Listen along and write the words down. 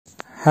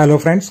Hello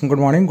friends, good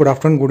morning, good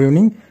afternoon, good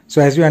evening.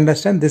 So as you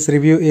understand, this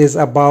review is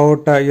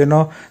about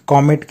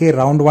Comedk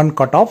round 1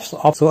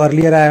 cutoffs. So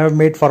earlier I have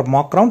made for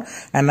mock round,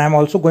 and I am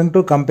also going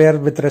to compare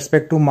with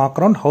respect to mock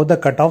round how the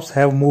cutoffs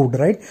have moved,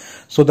 right?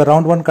 So the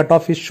round 1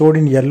 cutoff is shown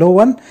in yellow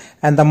one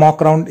and the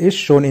mock round is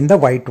shown in the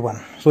white one.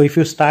 So if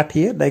you start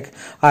here, like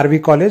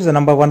RV college, the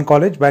number 1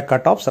 college by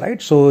cutoffs, right?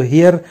 So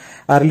here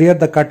earlier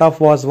the cutoff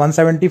was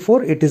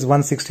 174, it is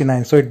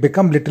 169. So it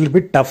become little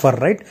bit tougher,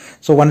 right?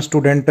 So one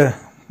student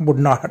would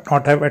not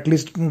have at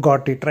least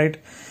got it, right?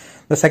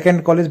 The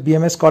second college,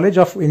 BMS College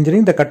of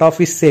Engineering, the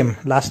cutoff is same.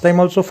 Last time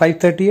also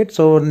 538,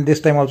 so this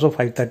time also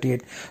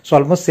 538. So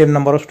almost same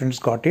number of students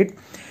got it.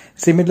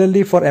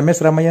 Similarly for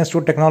MS Ramaiah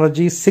Institute of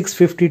Technology,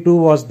 652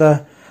 was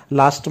the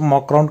last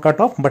mock round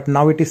cutoff, but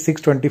now it is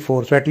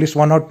 624. So at least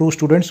 1 or 2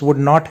 students would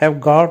not have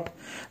got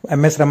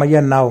MS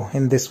Ramaiah now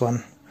in this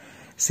one.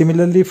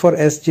 Similarly for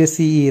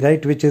SJCE,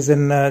 right, which is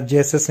in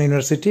JSS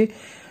University,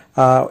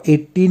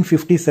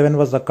 1857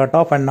 was the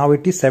cutoff and now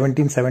it is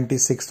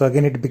 1776. So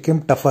again it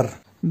became tougher.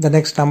 The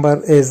next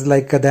number is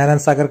like Dayanand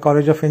Sagar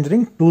College of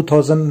Engineering,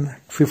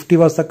 2050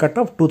 was the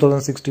cutoff,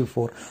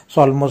 2064.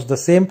 So almost the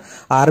same.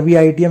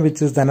 RVITM,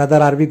 which is another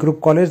RV group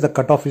college, the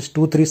cutoff is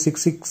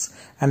 2366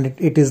 and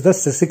it is the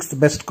 6th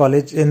best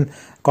college in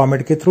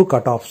Comedk through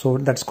cutoff. So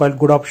that's quite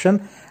good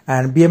option.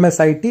 And BMS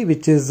IT,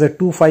 which is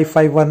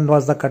 2551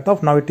 was the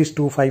cutoff, now it is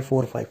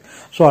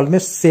 2545. So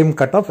almost same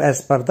cutoff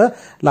as per the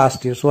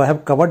last year. So I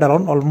have covered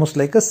around almost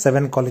like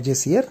 7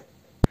 colleges here.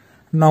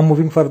 Now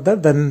moving further,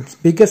 the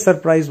biggest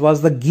surprise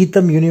was the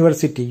Geetham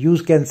University. You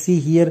can see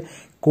here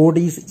code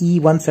is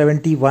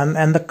E171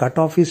 and the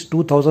cutoff is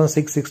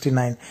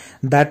 2669.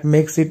 That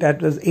makes it at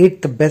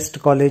 8th best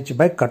college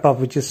by cutoff,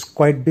 which is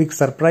quite big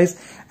surprise,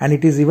 and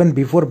it is even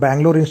before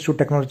Bangalore Institute of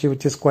Technology,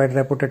 which is quite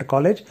reputed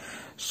college.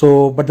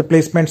 So but the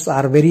placements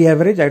are very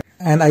average,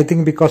 and I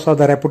think because of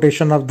the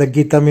reputation of the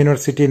Geetham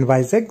University in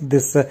Vizag,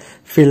 this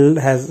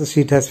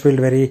seat has filled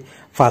very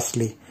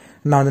fastly.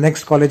 Now the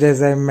next college,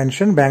 as I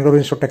mentioned, Bangalore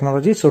Institute of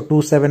Technology, so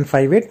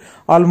 2758,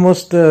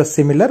 almost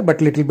similar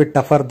but little bit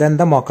tougher than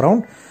the mock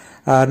round.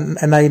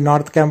 NI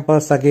North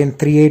Campus again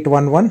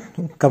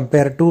 3811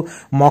 compared to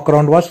mock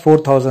round was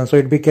 4000, so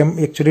it became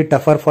actually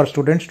tougher for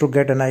students to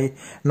get NI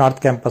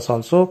North Campus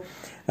also.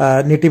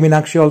 Niti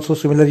Meenakshi also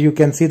similar, you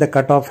can see the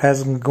cutoff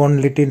has gone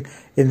little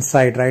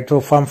inside, right? So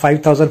from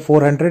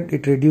 5400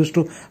 it reduced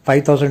to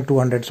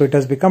 5200, so it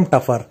has become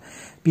tougher.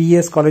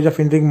 PES College of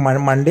Engineering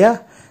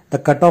Mandya, the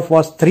cutoff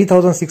was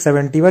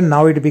 3671,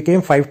 now it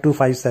became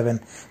 5257.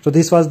 So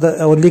this was the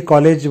only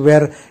college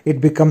where it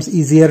becomes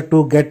easier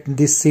to get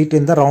this seat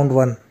in the round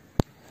 1.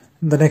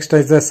 The next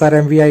is the Sir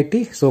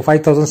MVIT, so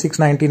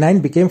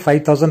 5699 became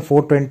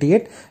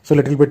 5428, so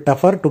little bit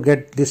tougher to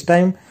get this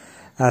time.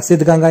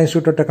 Siddhganga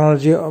Institute of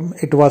Technology,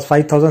 it was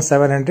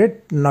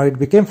 5700, now it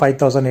became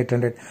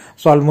 5800.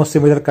 So almost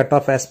similar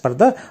cutoff as per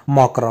the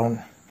mock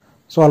round.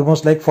 So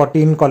almost like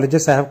 14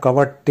 colleges I have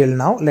covered till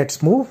now.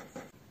 Let's move.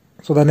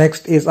 So the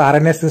next is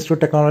RNS Institute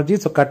of Technology.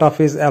 So cutoff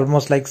is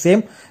almost like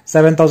same.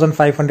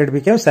 7500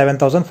 became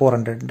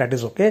 7400. That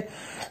is okay.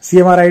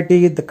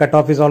 CMRIT, the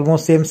cutoff is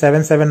almost same.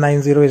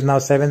 7790 is now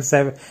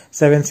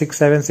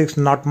 7676.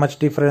 Not much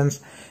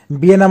difference.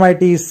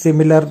 BNMIT is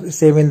similar,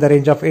 same in the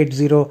range of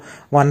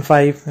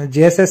 8015.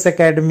 JSS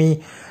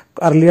Academy,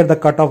 earlier the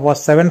cutoff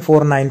was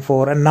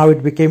 7494 and now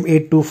it became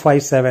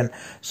 8257.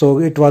 So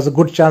it was a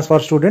good chance for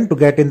student to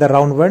get in the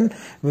round 1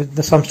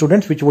 with some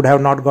students which would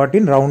have not got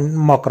in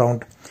mock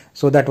round.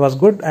 So that was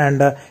good.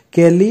 And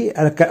KLE,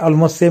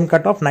 almost same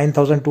cutoff,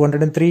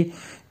 9203.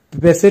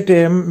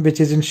 Vesit, which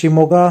is in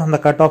Shimoga, the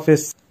cutoff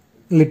is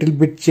little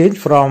bit changed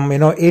from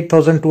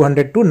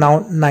 8200 to now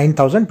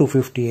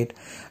 9258.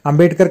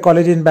 Ambedkar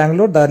College in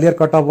Bangalore, the earlier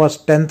cutoff was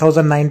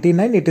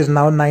 10,099, it is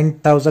now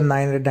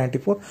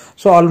 9,994.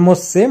 So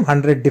almost same,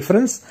 100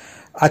 difference.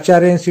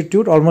 Acharya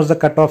Institute, almost the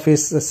cutoff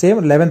is the same,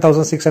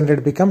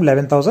 11,600 become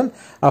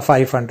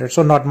 11,500.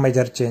 So not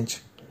major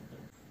change.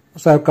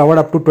 So I have covered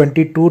up to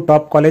 22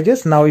 top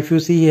colleges. Now if you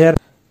see here,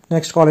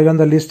 next college on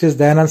the list is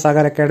Dayanand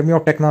Sagar Academy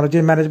of Technology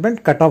and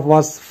Management. Cutoff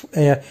was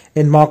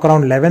in mock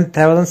round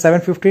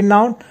 11,759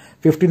 now.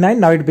 59,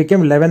 now it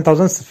became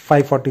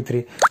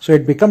 11,543. So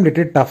it became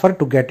little tougher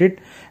to get it.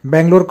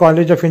 Bangalore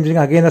College of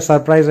Engineering, again a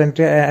surprise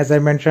entry, as I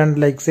mentioned,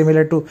 like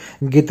similar to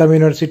Geetham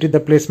University, the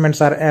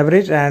placements are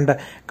average and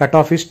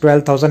cutoff is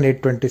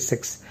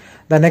 12,826.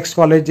 The next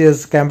college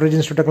is Cambridge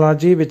Institute of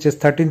Technology, which is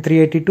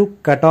 13,382.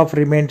 Cutoff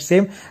remained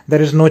same.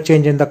 There is no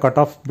change in the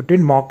cutoff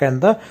between mock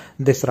and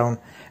this round.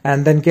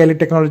 And then KLE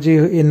Technology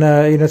in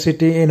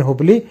University in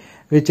Hubli,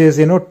 which is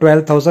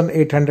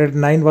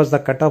 12,809 was the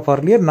cutoff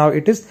earlier. Now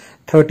it is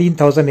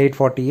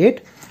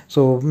 13,848.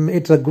 So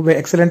it's a good,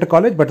 excellent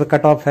college, but the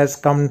cutoff has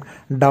come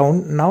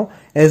down now.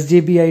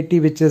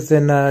 SJBIT, which is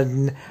in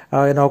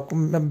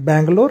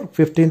Bangalore,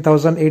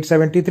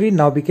 15,873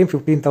 now became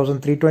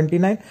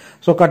 15,329.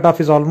 So cutoff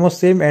is almost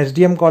same.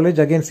 SDM College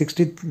again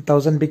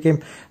 60,000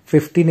 became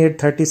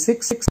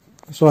 15,836.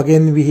 So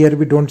again,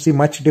 we don't see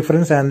much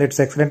difference, and it's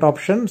excellent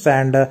options.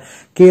 And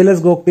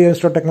KLS Gokpe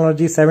Institute of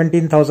Technology,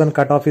 17,000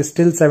 cutoff is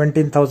still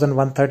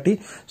 17,130.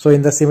 So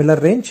in the similar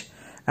range.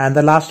 And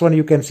the last one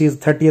you can see is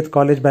 30th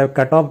college by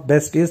cutoff.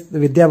 Best is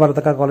Vidya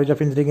Vardhaka College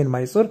of Engineering in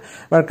Mysore,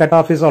 where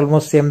cutoff is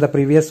almost same the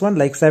previous one,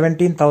 like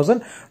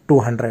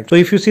 17,200. So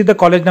if you see the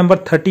college number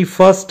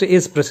 31st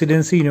is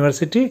Presidency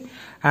University,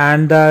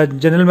 and the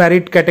general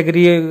merit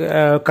category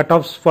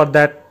cutoffs for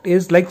that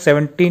is like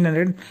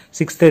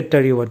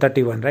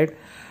 17,631, right?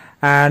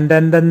 And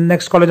then the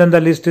next college on the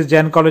list is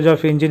Jain College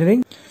of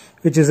Engineering,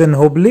 which is in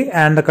Hubli,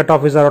 and the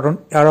cutoff is around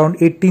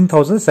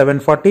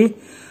 18,740.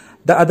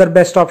 The other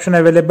best option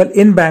available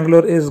in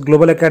Bangalore is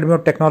Global Academy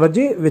of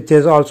Technology, which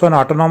is also an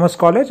autonomous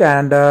college,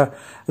 and the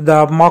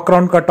mock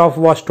round cutoff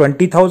was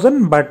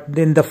 20,000, but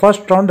in the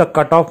first round the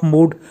cutoff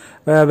moved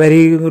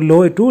very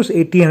low. It was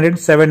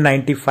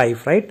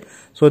 18,795, right?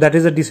 So that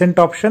is a decent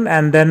option.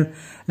 And then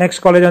next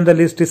college on the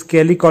list is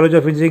KLE College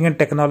of Engineering and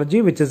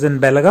Technology, which is in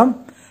Belgaum,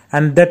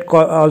 and that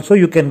also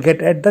you can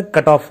get at the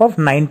cutoff of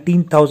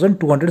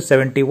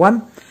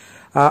 19,271.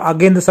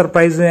 Again, the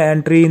surprise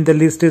entry in the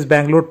list is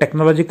Bangalore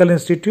Technological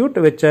Institute,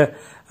 which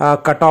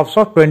cutoffs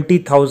of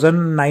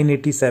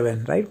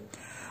 20,987, right?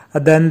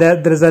 Then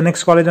there is a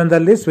next college on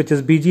the list, which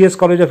is BGS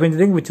College of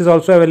Engineering, which is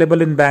also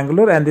available in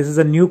Bangalore, and this is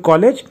a new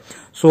college.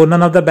 So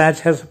none of the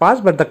batch has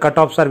passed, but the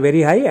cutoffs are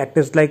very high. It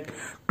is like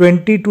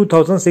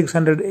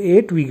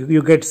 22,608.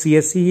 You get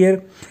CSC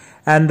here.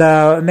 And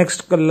the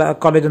next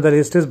college on the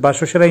list is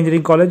Basveshwara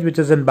Engineering College, which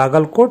is in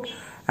Bagalkot,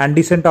 and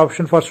decent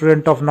option for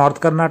student of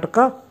North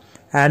Karnataka.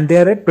 And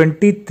there at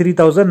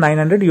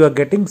 23,900 you are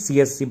getting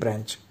CSC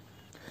branch.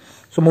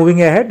 So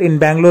moving ahead, in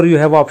Bangalore you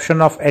have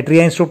option of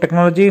Atria Institute of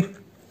Technology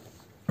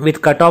with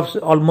cutoffs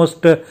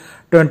almost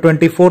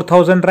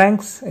 24,000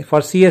 ranks for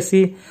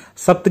CSC.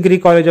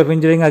 Saptagiri College of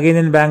Engineering, again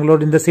in Bangalore,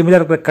 in the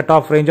similar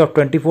cutoff range of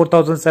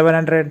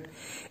 24,700.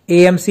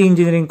 AMC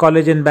Engineering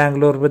College in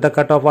Bangalore with a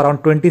cutoff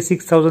around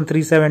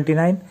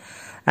 26,379.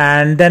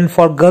 And then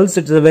for girls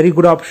it is a very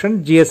good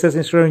option, GSS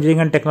Institute of Engineering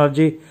and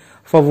Technology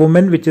for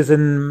women, which is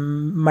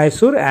in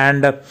Mysore,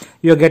 and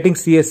you are getting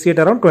CSC at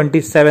around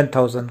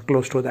 27,000,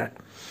 close to that.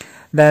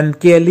 Then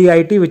KLE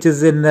IT, which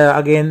is in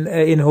again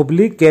in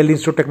Hubli, KLE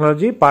Institute of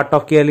Technology, part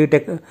of KLE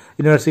Tech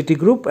University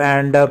Group,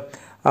 and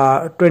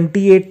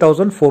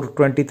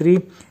 28,423.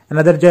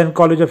 Another Jain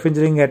College of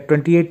Engineering at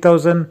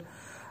 28,000,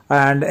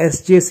 and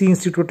SJC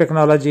Institute of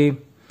Technology,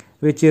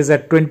 which is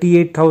at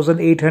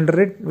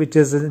 28,800, which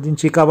is in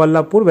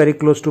Chikaballapur, very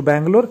close to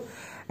Bangalore.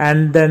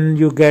 And then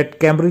you get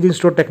Cambridge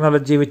Institute of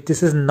Technology, which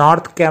this is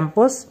North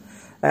Campus,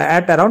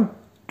 at around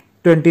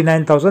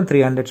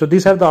 29,300. So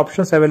these are the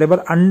options available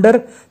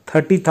under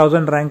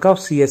 30,000 rank of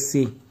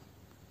CSC.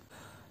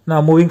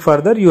 Now moving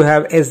further, you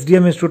have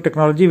SDM Institute of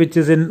Technology, which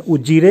is in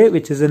Ujjire,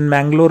 which is in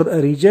Mangalore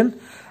region,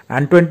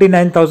 and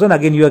 29,000.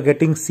 Again you are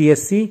getting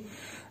CSC.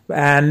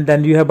 And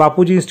then you have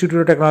Bapuji Institute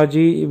of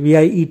Technology,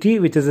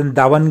 VIET, which is in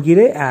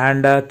Davangere,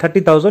 and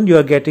 30,000 you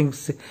are getting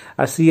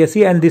a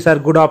CSE, and these are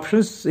good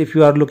options if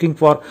you are looking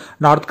for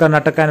North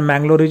Karnataka and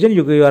Mangalore region.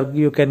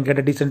 You can get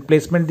a decent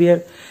placement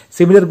there.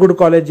 Similar good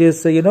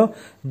colleges,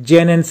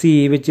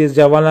 JNNC, which is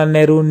Jawaharlal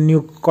Nehru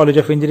New College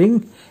of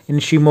Engineering in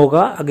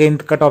Shimoga. Again,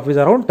 the cutoff is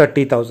around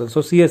 30,000.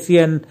 So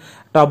CSE and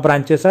top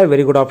branches are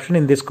very good option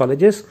in these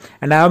colleges,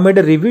 and I have made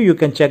a review. You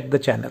can check the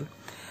channel.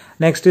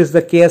 Next is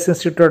the KS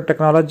Institute of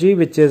Technology,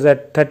 which is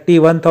at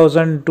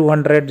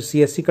 31,200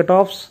 CSC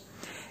cutoffs.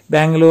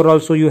 Bangalore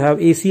also you have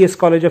ACS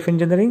College of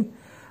Engineering,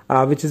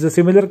 which is a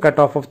similar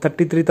cutoff of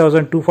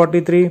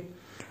 33,243.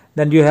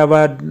 Then you have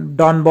a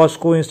Don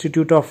Bosco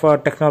Institute of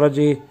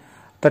Technology,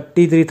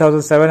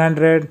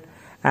 33,700.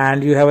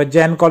 And you have a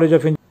Jain College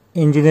of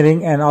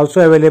Engineering, and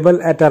also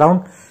available at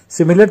around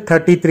similar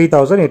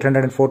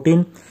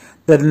 33,814.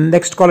 The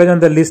next college on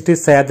the list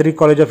is Sayadri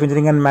College of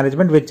Engineering and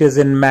Management, which is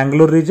in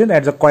Mangalore region.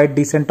 It's a quite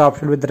decent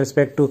option with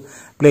respect to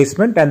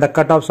placement, and the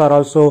cutoffs are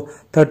also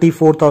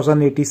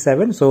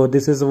 34,087. So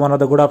this is one of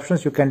the good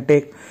options. You can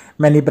take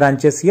many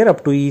branches here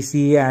up to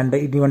EC and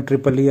even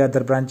EEE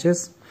other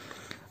branches.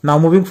 Now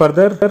moving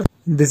further,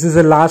 this is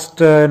the last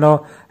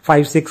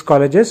 5-6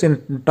 colleges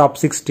in top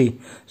 60.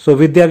 So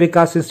Vidya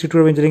Vikas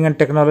Institute of Engineering and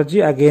Technology,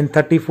 again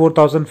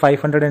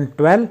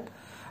 34,512.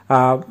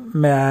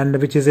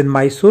 And which is in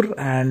Mysore,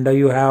 and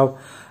you have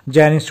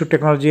Jain Institute of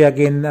Technology,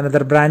 again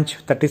another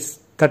branch, that is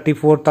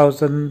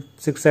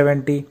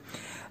 34,670.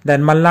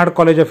 Then Malnad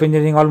College of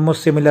Engineering,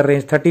 almost similar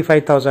range,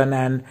 35,000,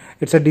 and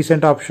it's a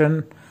decent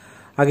option.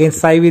 Again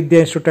Sai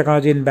Vidya Institute of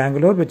Technology in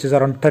Bangalore, which is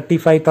around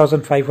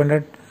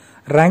 35,500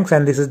 ranks,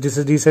 and this is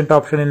decent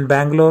option in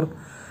Bangalore.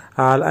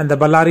 And the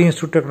Ballari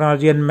Institute of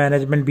Technology and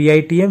Management,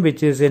 BITM,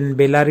 which is in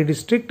Bellary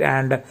district,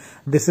 and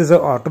this is an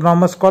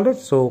autonomous college,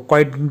 so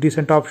quite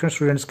decent option.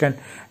 Students can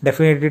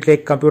definitely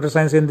take computer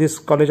science in this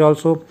college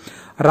also.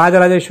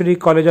 Rajarajeshwari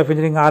College of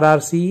Engineering,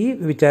 RRCE,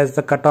 which has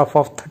the cutoff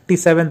of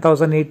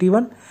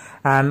 37,081,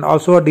 and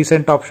also a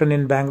decent option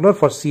in Bangalore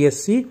for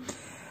CSC.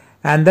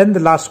 And then the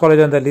last college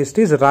on the list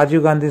is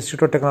Rajiv Gandhi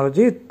Institute of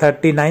Technology,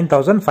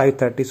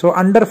 39,530. So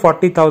under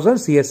 40,000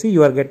 CSE,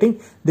 you are getting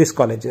these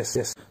colleges.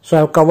 Yes.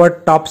 So I've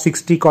covered top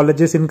 60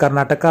 colleges in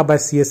Karnataka by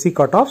CSE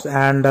cutoffs,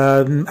 and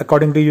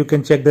accordingly you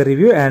can check the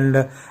review.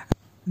 And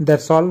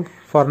that's all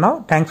for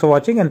now. Thanks for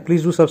watching, and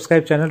please do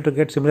subscribe channel to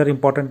get similar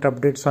important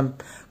updates on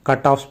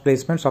cutoffs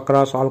placements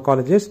across all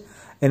colleges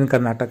in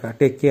Karnataka.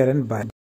 Take care and bye.